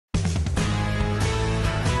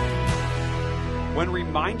When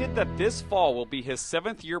reminded that this fall will be his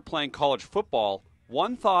 7th year playing college football,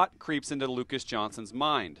 one thought creeps into Lucas Johnson's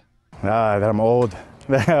mind. That I'm old,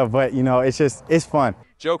 but it's fun.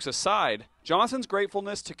 Jokes aside, Johnson's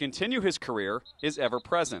gratefulness to continue his career is ever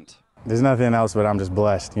present. There's nothing else, but I'm just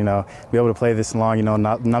blessed, be able to play this long.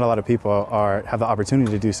 Not a lot of people have the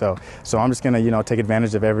opportunity to do so. So I'm just going to, take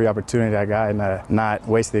advantage of every opportunity I got and not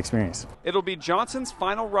waste the experience. It'll be Johnson's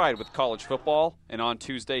final ride with college football, and on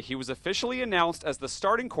Tuesday he was officially announced as the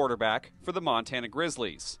starting quarterback for the Montana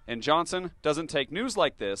Grizzlies. And Johnson doesn't take news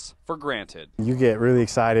like this for granted. You get really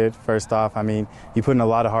excited, first off. You put in a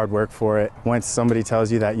lot of hard work for it. Once somebody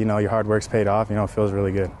tells you that, your hard work's paid off, it feels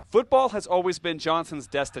really good. Football has always been Johnson's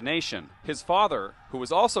destination. His father, who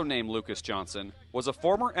was also named Lucas Johnson, was a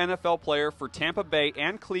former NFL player for Tampa Bay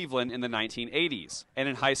and Cleveland in the 1980s. And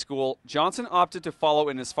in high school, Johnson opted to follow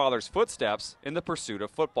in his father's footsteps in the pursuit of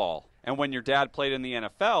football. And when your dad played in the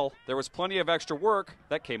NFL, there was plenty of extra work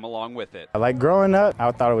that came along with it. Like growing up, I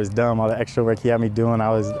thought it was dumb, all the extra work he had me doing. I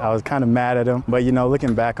was kind of mad at him. But,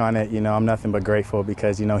 looking back on it, I'm nothing but grateful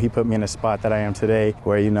because, he put me in a spot that I am today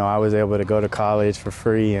where, I was able to go to college for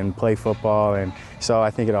free and play football. And so I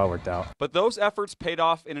think it all worked out. But those efforts paid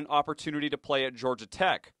off in an opportunity to play at Georgia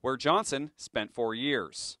Tech, where Johnson spent 4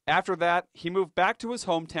 years. After that, he moved back to his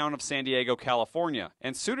hometown of San Diego, California,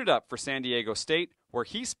 and suited up for San Diego State, where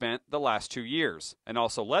he spent the last 2 years, and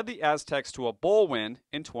also led the Aztecs to a bowl win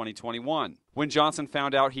in 2021. When Johnson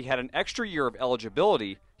found out he had an extra year of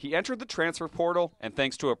eligibility, he entered the transfer portal, and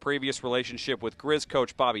thanks to a previous relationship with Grizz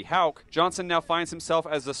coach Bobby Hauck, Johnson now finds himself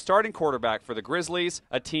as the starting quarterback for the Grizzlies,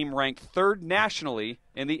 a team ranked 3rd nationally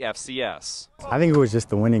in the FCS. I think it was just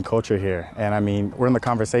the winning culture here, and we're in the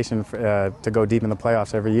conversation to go deep in the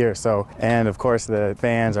playoffs every year. So, and of course the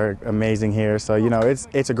fans are amazing here. So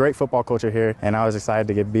it's a great football culture here, and I was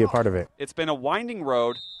excited to be a part of it. It's been a winding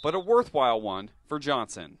road, but a worthwhile one for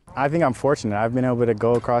Johnson. I think I'm fortunate. I've been able to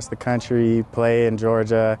go across the country, play in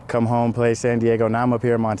Georgia, come home, play San Diego. Now I'm up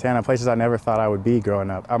here in Montana, places I never thought I would be growing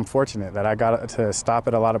up. I'm fortunate that I got to stop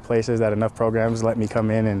at a lot of places, that enough programs let me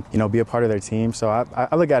come in and be a part of their team. So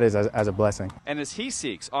I look at it as a blessing. And as he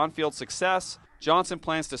seeks on-field success, Johnson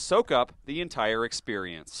plans to soak up the entire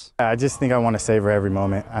experience. I just think I want to savor every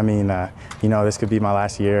moment. This could be my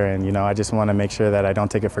last year, and, I just want to make sure that I don't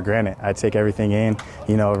take it for granted. I take everything in,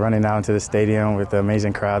 running out into the stadium with the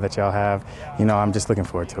amazing crowd that y'all have. I'm just looking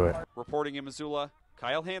forward to it. Reporting in Missoula,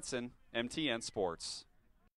 Kyle Hansen, MTN Sports.